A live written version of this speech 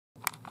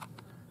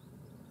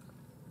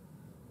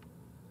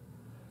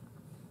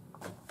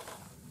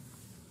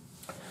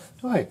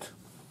Right.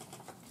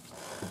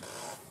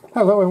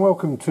 Hello and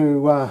welcome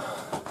to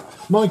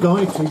my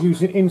guide to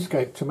using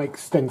Inkscape to make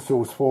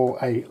stencils for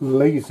a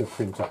laser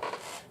printer.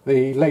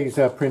 The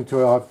laser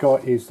printer I've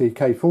got is the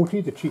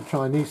K40, the cheap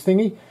Chinese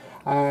thingy,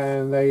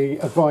 and they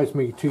advised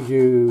me to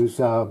use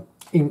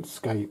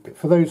Inkscape.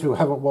 For those who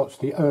haven't watched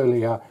the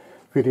earlier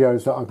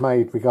videos that I've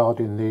made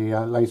regarding the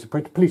laser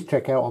printer, please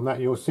check out on that.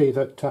 You'll see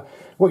that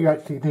what you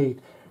actually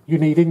you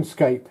need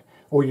Inkscape,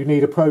 or you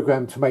need a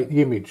program to make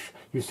the image.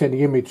 You send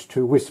the image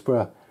to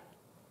Whisper,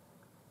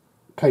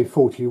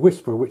 K40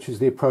 Whisper, which is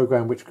the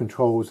program which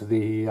controls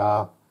the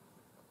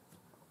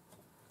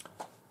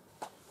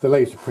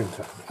laser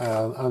printer,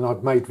 and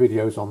I've made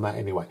videos on that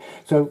anyway.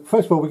 So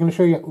first of all, we're going to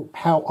show you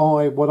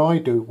what I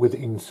do with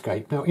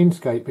Inkscape. Now,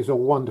 Inkscape is a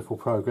wonderful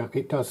program.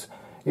 It does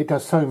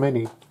so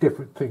many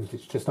different things.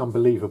 It's just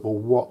unbelievable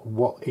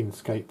what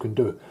Inkscape can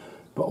do.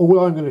 But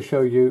all I'm going to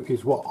show you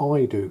is what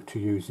I do to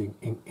using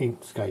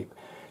Inkscape.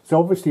 So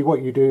obviously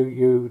what you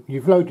do,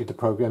 you've loaded the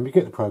program, you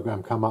get the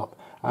program come up,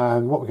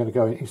 and what we're going to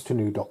go in is to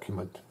new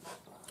document.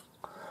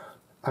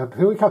 And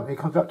here we come, it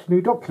comes up to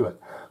new document.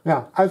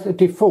 Now, as a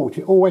default,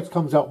 it always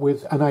comes up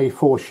with an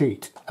A4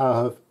 sheet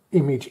of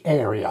image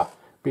area,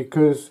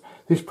 because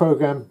this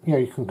program,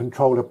 you can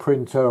control a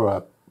printer,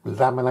 a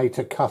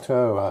laminator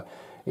cutter,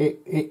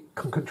 it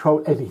can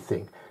control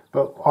anything.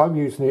 But I'm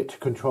using it to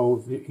control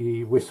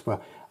the Whisper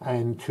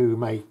and to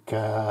make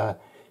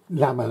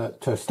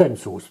laminate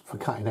stencils for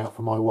cutting out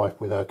for my wife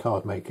with her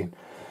card making.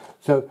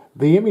 So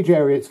the image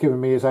area it's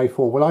given me is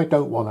A4. Well, I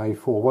don't want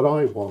A4. What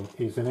I want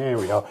is an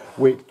area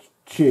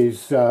which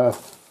is,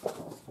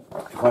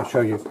 if I show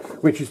you,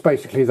 which is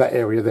basically that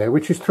area there,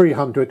 which is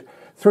 300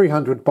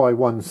 by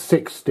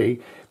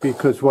 160,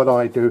 because what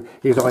I do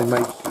is I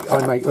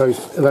make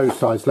those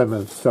size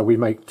lemons, so we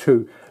make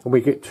two, and we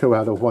get two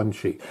out of one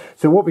sheet.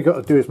 So what we got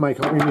to do is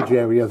make our image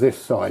area this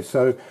size.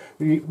 So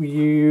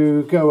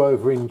you go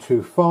over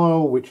into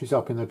File, which is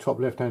up in the top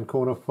left hand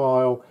corner,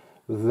 File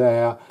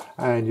there,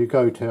 and you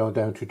go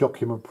down to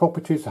Document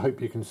Properties. I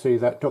hope you can see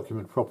that,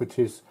 Document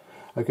Properties.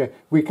 Okay,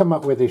 we come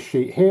up with this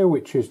sheet here,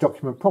 which is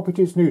Document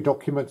Properties, New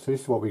Document. So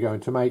this is what we're going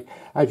to make.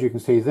 As you can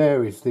see,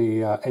 there is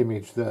the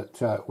image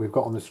that we've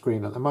got on the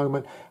screen at the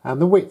moment, and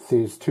the width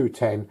is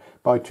 210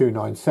 by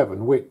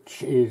 297,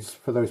 which is,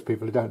 for those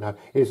people who don't know,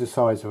 is the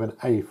size of an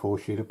A4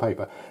 sheet of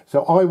paper.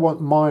 So I want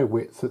my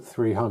width at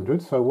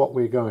 300. So what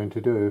we're going to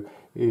do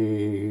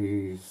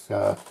is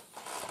get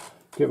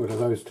rid of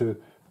those two,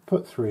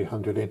 put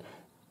 300 in,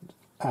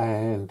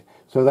 and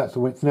so that's the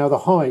width. Now the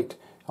height,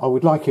 I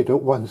would like it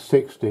at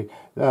 160.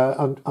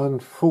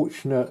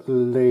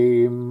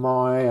 Unfortunately,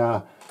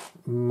 my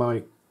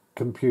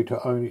computer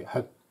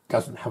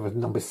doesn't have a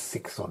number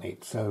 6 on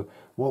it. So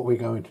what we're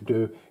going to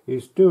do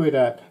is do it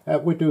at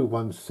we do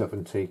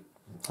 170.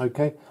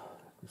 Okay,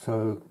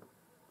 so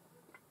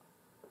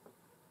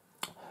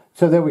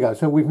there we go.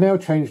 So we've now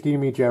changed the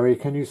image area.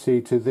 Can you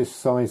see, to this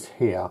size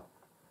here,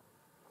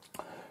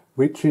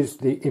 which is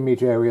the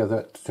image area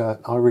that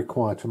I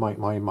require to make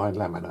my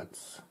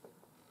laminates.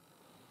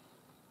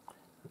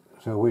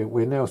 So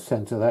we're now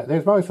centre that.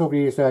 There's most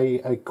probably is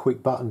a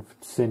quick button for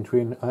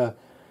centering.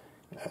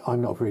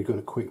 I'm not very good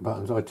at quick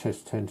buttons. I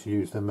just tend to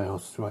use the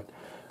mouse. Right.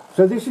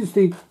 So this is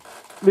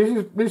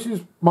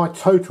my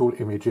total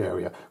image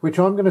area, which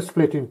I'm going to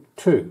split in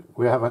two.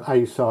 We have an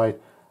A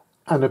side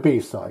and a B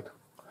side.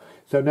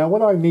 So now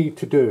what I need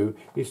to do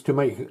is to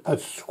make a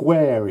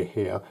square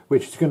here,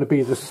 which is going to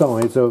be the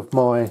size of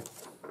my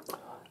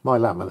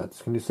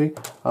laminates. Can you see?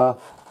 So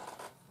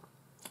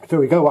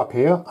we go up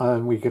here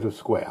and we get a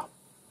square.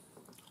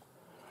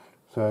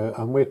 So,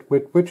 and we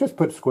just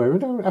put square. We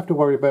don't have to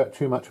worry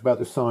too much about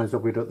the size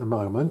of it at the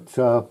moment.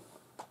 Now,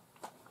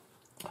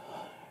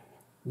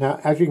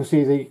 as you can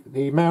see,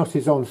 the mouse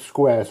is on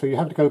square, so you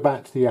have to go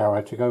back to the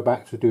arrow to go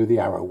back to do the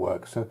arrow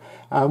work. So,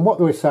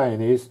 what we're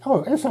saying is,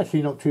 it's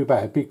actually not too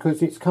bad,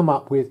 because it's come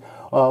up with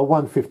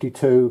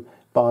 152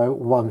 by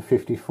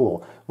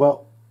 154.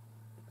 Well,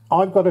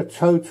 I've got a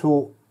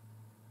total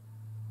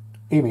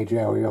image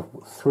area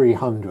of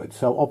 300,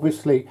 so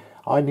obviously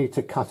I need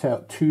to cut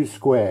out two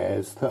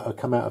squares that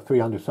come out of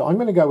 300. So I'm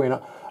going to go in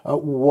at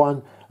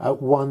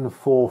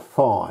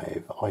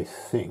 145, I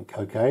think.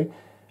 Okay,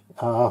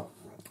 so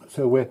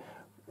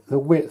the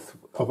width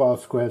of our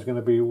square is going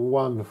to be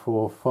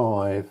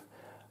 145.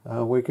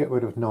 We'll get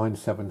rid of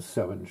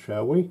 977,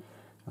 shall we?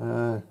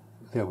 There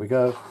we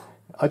go.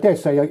 I dare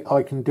say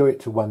I can do it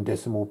to one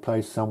decimal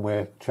place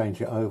somewhere,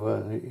 change it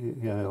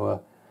over,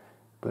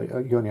 but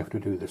you only have to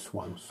do this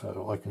one,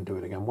 so I can do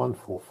it again.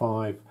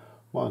 145,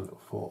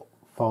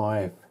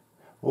 145.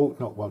 Oh,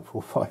 not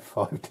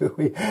 1455, do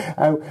we?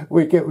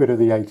 We get rid of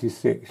the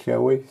 86,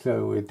 shall we?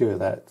 So we'll do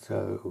that.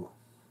 So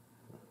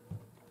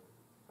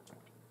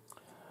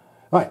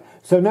right.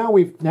 So now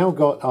we've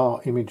got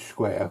our image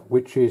square,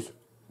 which is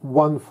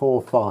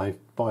 145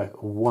 by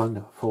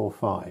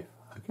 145.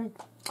 Okay.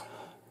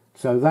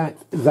 So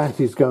that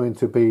is going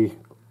to be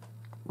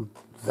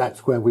that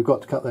square. We've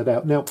got to cut that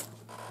out now.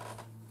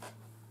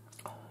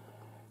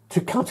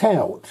 To cut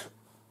out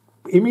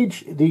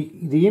image,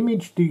 the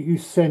image that you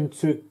send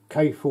to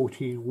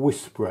K40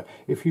 Whisperer,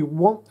 if you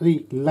want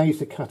the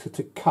laser cutter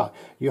to cut,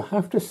 you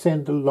have to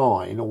send the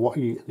line or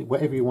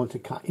whatever you want to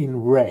cut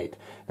in red.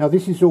 Now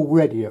this is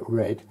already at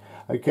red,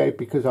 okay,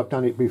 because I've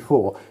done it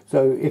before.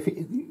 So if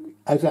it,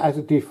 as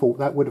a default,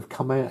 that would have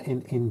come out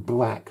in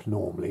black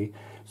normally.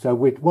 So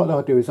what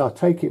I'll do is I'll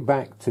take it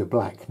back to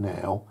black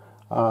now,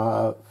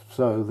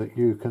 so that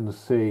you can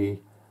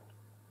see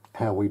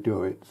how we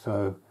do it.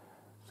 So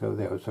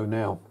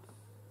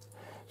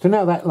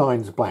now that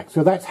line's black.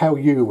 So that's how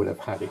you would have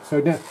had it.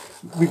 So now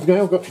we've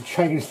now got to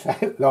change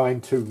that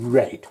line to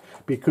red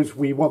because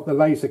we want the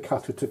laser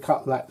cutter to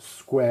cut that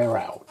square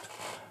out.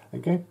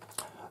 Okay.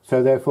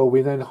 So therefore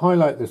we then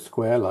highlight the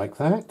square like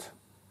that.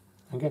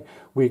 Okay.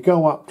 We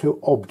go up to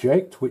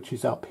Object, which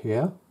is up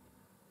here.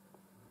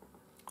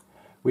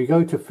 We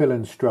go to Fill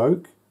and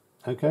Stroke.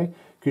 Okay.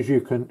 Because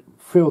you can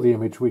fill the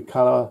image with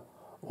colour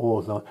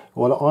or the,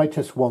 well, I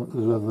just want the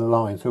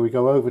line. So we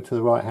go over to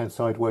the right hand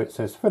side where it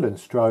says Fill and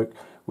Stroke.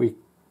 We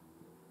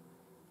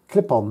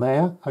clip on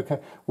there, okay.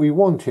 We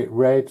want it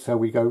red, so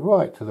we go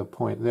right to the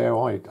point there.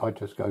 I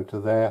just go to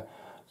there.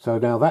 So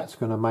now that's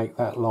going to make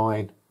that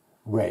line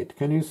red.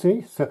 Can you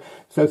see? So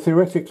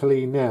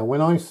theoretically now,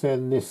 when I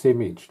send this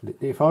image,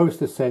 if I was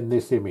to send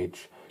this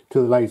image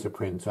to the laser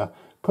printer,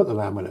 put the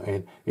laminate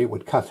in, it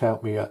would cut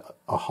out me a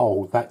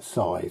hole that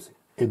size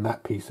in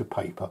that piece of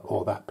paper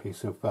or that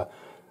piece of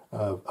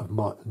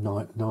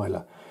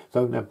nylon.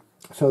 So now,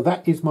 so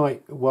that is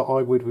what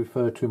I would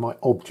refer to my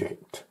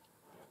object.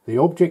 The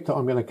object that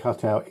I'm going to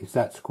cut out is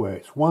that square.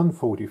 It's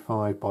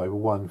 145 by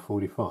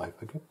 145.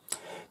 Okay.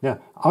 Now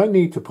I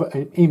need to put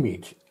an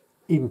image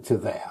into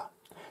there.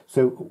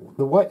 So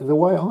the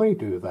way I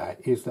do that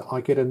is that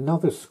I get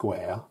another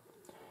square,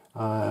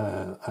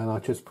 and I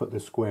just put the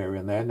square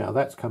in there. Now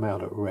that's come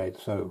out at red.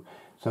 So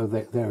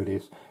there it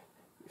is.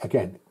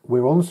 Again,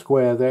 we're on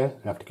square there.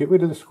 You have to get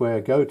rid of the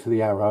square. Go to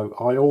the arrow.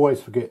 I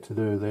always forget to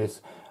do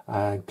this.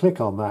 And click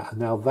on that,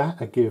 and now that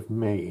will give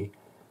me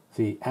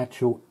the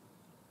actual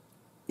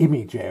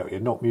image area,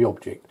 not my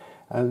object.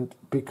 And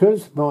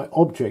because my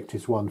object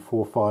is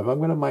 145, I'm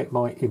going to make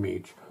my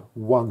image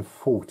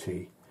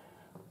 140.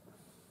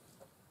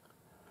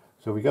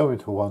 So we go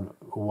into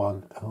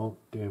oh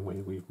dear,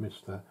 we've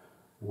missed the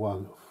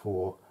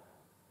 140.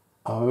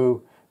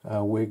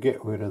 We'll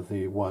get rid of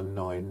the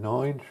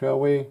 199, shall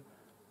we?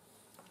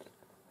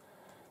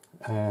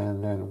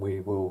 And then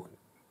we will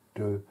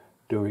do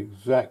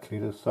exactly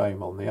the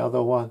same on the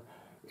other one.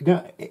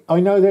 Now, I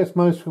know there's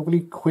most probably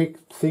quick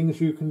things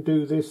you can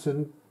do this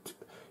and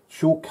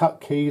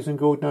shortcut keys and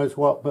God knows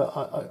what, but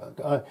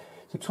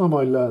the time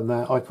I learned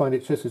that, I find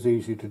it's just as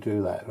easy to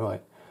do that,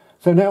 right?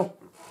 So now,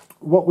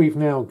 what we've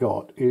now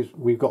got is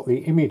we've got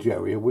the image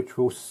area which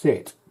will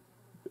sit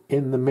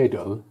in the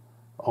middle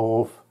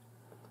of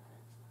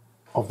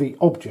the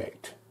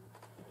object.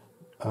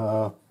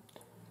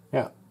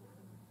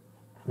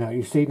 Now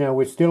you see, now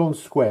we're still on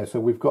square, so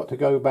we've got to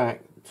go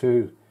back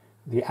to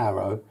the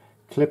arrow,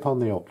 clip on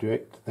the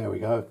object, there we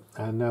go,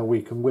 and now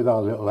we can, with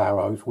our little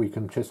arrows, we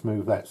can just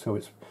move that so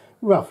it's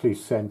roughly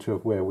centre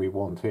of where we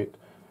want it.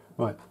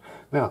 Right,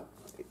 now,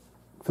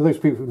 for those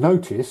people who've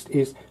noticed,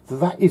 is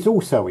that is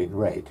also in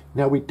red.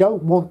 Now we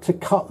don't want to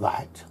cut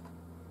that,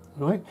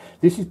 right?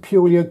 This is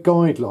purely a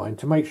guideline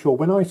to make sure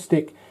when I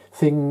stick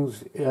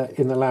things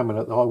in the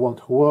laminate that I want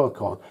to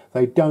work on,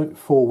 they don't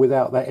fall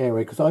without that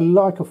area, because I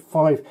like a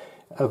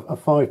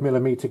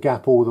 5mm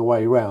gap all the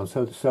way around,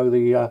 so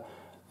the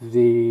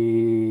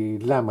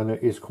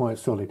laminate is quite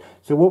solid.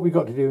 So what we've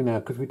got to do now,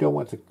 because we don't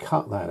want to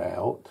cut that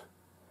out,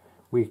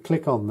 we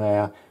click on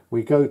there,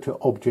 we go to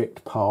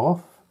Object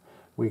Path,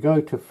 we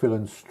go to Fill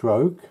and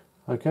Stroke,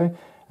 okay.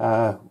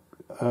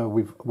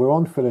 We're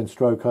on Fill and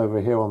Stroke over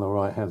here on the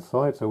right hand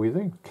side, so we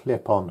then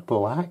clip on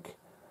black,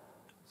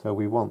 so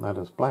we want that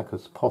as black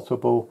as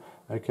possible,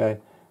 okay.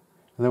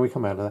 And then we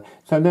come out of that.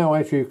 So now,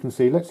 as you can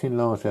see, let's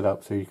enlarge that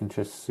up so you can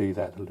just see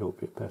that a little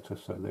bit better.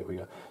 So there we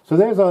go. So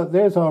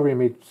there's our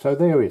image. So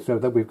there it is. So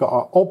that we've got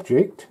our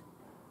object,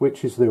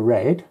 which is the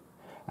red,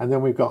 and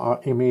then we've got our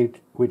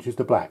image, which is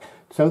the black.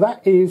 So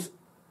that is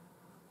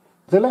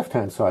the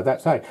left-hand side.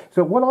 That's A.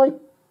 So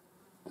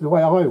the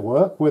way I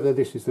work, whether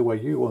this is the way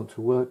you want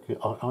to work,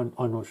 I'm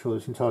not sure.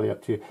 It's entirely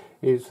up to you.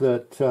 Is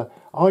that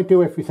I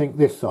do everything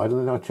this side, and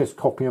then I just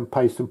copy and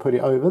paste and put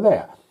it over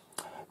there.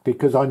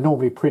 Because I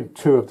normally print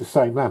two of the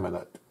same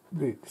laminate.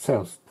 It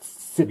sounds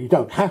silly, you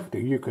don't have to,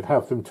 you could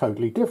have them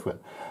totally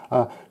different.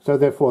 So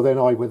therefore then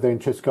I would then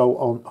just go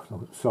on,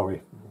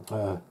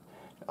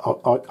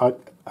 I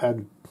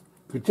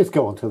just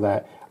go on to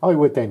that. I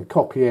would then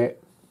copy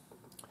it,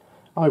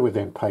 I would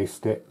then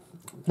paste it.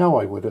 No,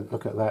 I wouldn't,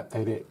 look at that,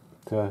 edit,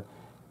 go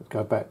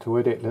back to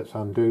edit, let's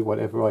undo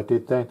whatever I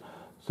did then.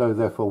 So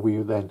therefore we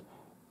then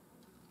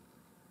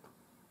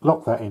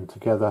lock that in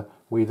together,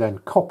 we then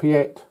copy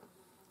it,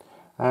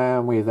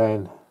 and we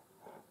then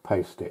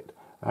paste it,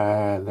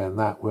 and then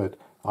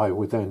I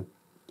would then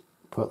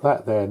put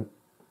that then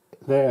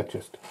there,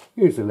 just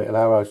use the little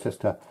arrows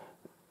just to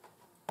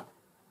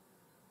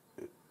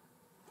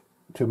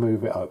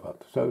move it over.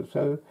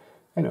 So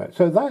Anyway,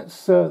 so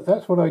that's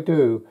what I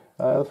do.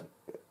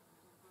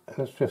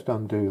 Let's just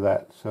undo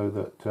that so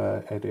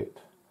that edit.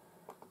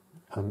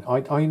 And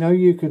I know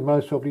you could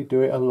most probably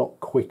do it a lot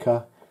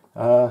quicker.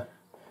 I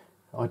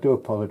do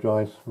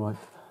apologise. Right.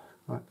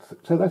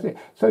 So that's it.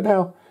 So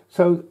now,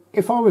 so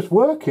if I was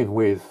working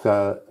with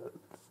the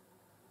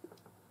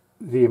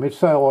image,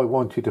 say I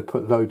wanted to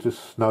put loads of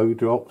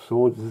snowdrops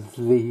or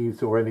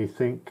leaves or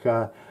anything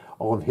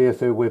on here,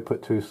 so we'll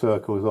put 2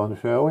 circles on,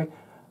 shall we?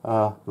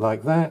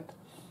 Like that.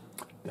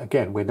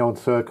 Again, we're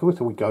non-circle,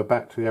 so we go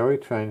back to the arrow,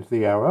 change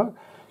the arrow.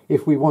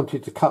 If we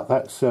wanted to cut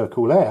that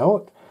circle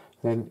out,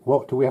 then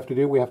what do we have to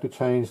do? We have to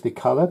change the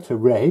colour to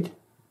red,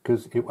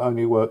 because it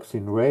only works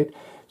in red.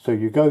 So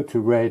you go to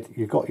red,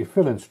 you've got your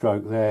fill and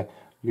stroke there,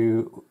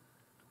 you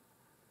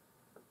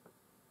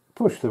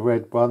push the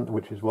red button,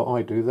 which is what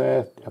I do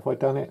there. Have I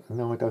done it?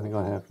 No, I don't think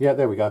I have. Yeah,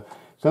 there we go.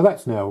 So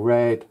that's now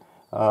red.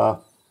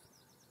 So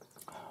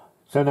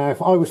now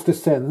if I was to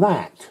send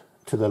that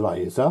to the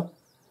laser,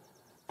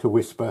 to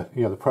Whisper,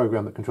 you know, the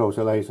program that controls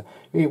the laser,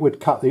 it would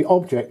cut the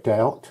object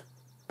out,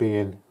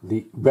 being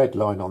the red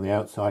line on the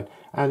outside,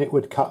 and it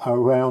would cut a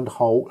round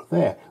hole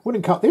there.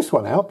 Wouldn't cut this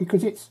one out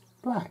because it's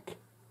black.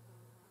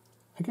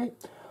 Okay,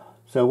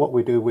 so what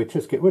we do, we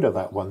just get rid of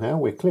that one now.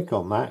 We click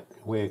on that,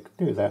 we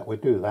do that, we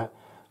do that.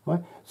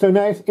 Right. So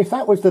now if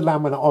that was the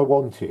laminate I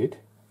wanted,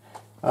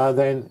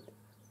 then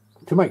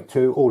to make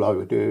 2, all I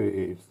would do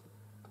is,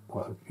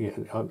 well, yeah,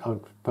 I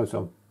suppose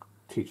I'm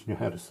teaching you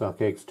how to suck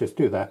eggs. Just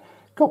do that,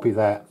 copy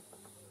that,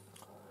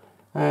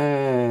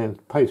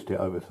 and paste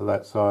it over to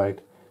that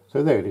side.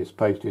 So there it is,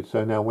 pasted.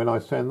 So now when I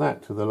send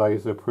that to the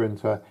laser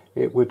printer,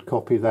 it would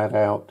copy that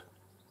out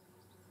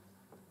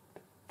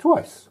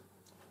twice.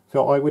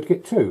 So I would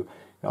get 2.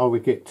 I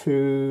would get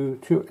two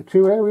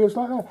areas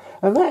like that.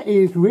 And that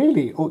is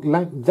really,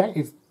 that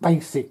is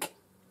basic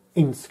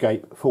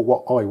Inkscape for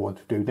what I want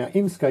to do. Now,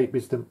 Inkscape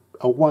is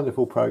a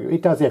wonderful program.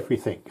 It does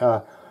everything.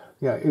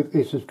 Yeah,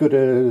 it's as good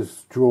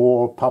as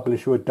Draw,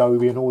 Publisher,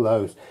 Adobe and all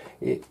those.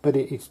 But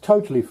it's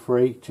totally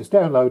free. Just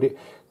download it,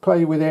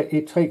 play with it.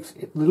 It takes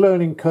the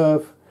learning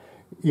curve.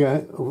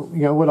 Yeah, you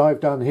know, what I've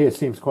done here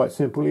seems quite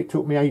simple. It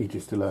took me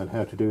ages to learn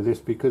how to do this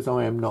because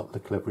I am not the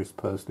cleverest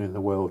person in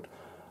the world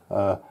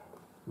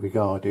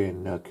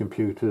regarding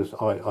computers.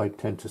 I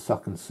tend to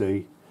suck and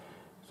see.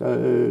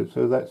 So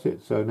that's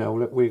it. So now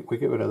look, we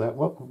get rid of that.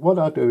 What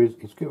I'll do is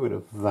get rid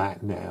of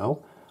that now.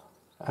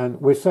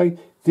 And we'll say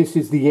this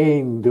is the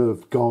end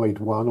of guide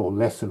 1 or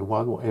lesson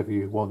 1, whatever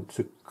you want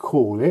to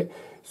call it.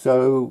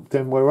 So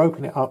then we'll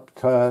open it up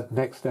to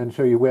next and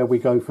show you where we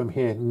go from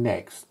here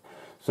next.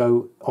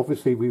 So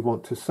obviously we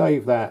want to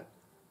save that,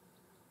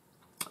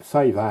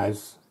 save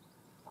as.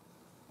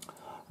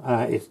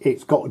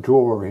 It's got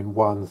drawing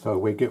 1, so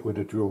we get rid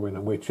of drawing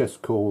and we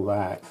just call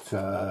that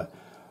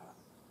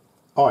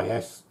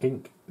IS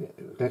ink.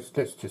 Let's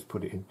just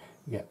put it in.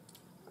 Yeah,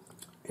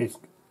 it's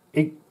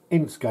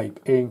Inkscape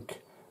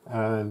ink,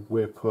 and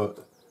we'll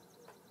put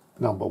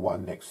number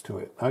 1 next to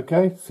it.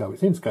 Okay, so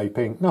it's Inkscape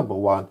ink number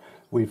 1.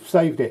 We've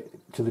saved it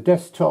to the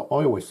desktop.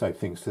 I always save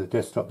things to the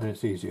desktop, then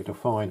it's easier to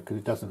find because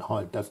it doesn't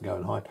hide, doesn't go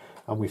and hide.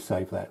 And we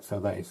save that, so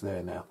that is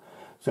there now.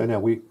 So now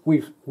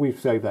we've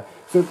saved that.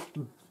 So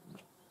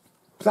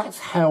that's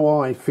how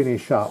I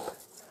finish up.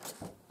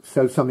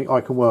 So something I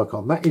can work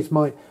on. That is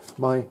my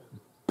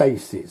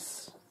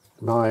basis,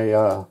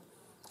 my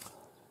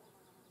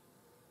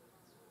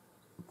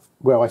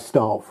where I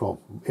start from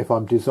if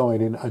I'm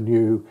designing a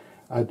new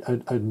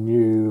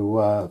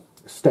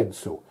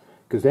stencil.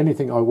 Because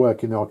anything I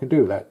work in, I can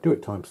do that, do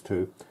it times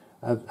 2,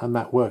 and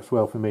that works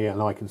well for me,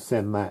 and I can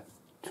send that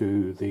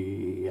to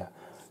the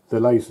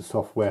laser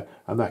software,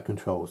 and that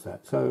controls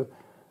that. So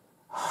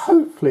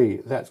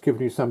hopefully that's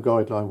given you some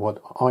guideline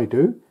what I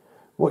do.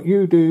 What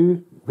you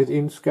do with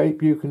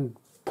Inkscape, you can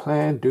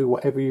plan, do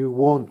whatever you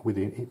want with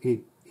it.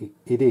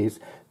 It is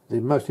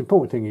the most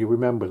important thing you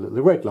remember that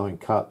the red line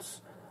cuts.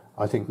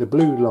 I think the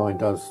blue line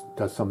does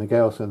something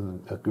else,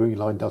 and the green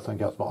line does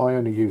something else. But I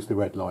only use the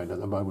red line at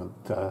the moment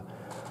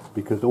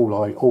because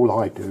all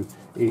I do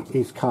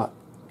is cut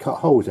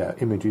holes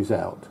out, images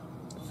out,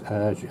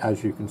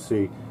 as you can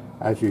see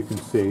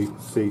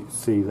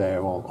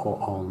there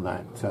on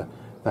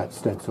that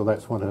stencil.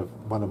 That's one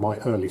of my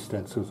early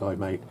stencils I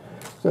made.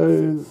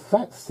 So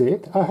that's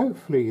it.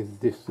 Hopefully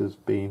this has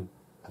been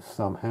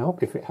some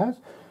help. If it has,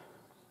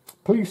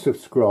 please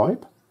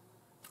subscribe.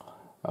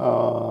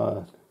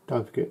 Don't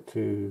forget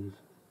to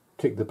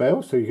tick the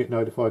bell so you get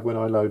notified when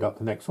I load up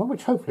the next one,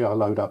 which hopefully I'll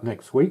load up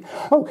next week.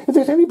 Oh, if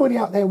there's anybody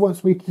out there who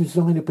wants me to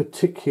design a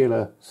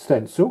particular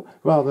stencil,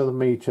 rather than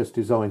me just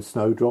design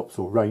snowdrops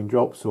or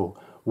raindrops or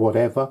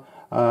whatever,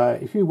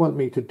 if you want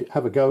me to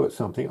have a go at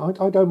something,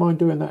 I don't mind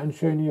doing that and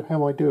showing you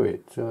how I do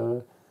it.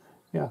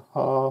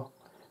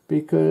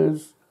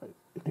 Because,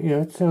 you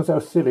know, it sounds so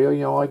silly.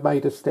 You know, I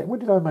made a stencil. What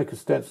did I make a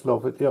stencil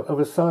of? Of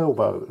a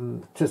sailboat,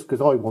 and just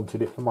because I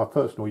wanted it for my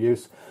personal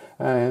use.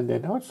 And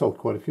then I sold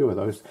quite a few of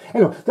those.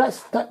 Anyway,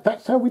 that's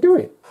how we do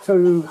it.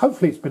 So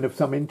hopefully it's been of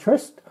some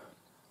interest.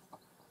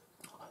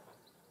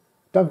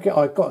 Don't forget,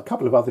 I've got a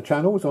couple of other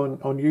channels on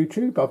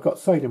YouTube. I've got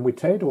Sailing with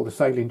Ted or the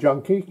Sailing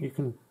Junkie. You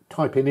can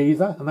type in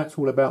either, and that's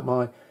all about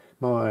my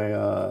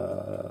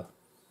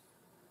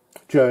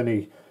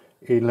journey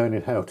in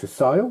learning how to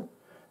sail.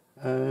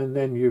 And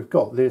then you've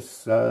got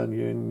this, and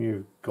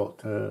you've got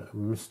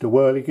Mr.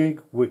 Whirligig,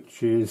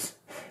 which is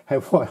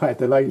how I had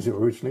the laser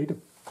originally to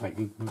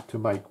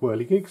make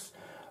whirligigs.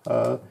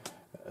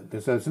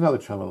 There's another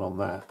channel on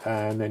that,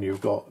 and then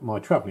you've got my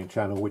travelling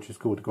channel, which is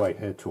called The Grey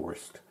Hair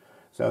Tourist.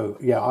 So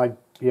yeah, I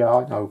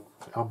know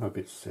I'm a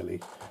bit silly.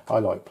 I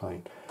like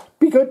playing.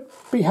 Be good,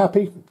 be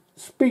happy.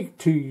 Speak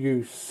to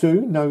you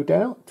soon, no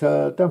doubt.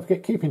 Don't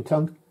forget, keep in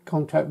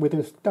contact with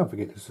us. Don't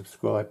forget to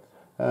subscribe,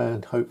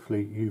 and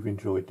hopefully you've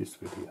enjoyed this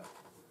video.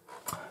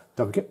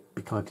 Don't forget,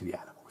 be kind to the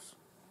animals.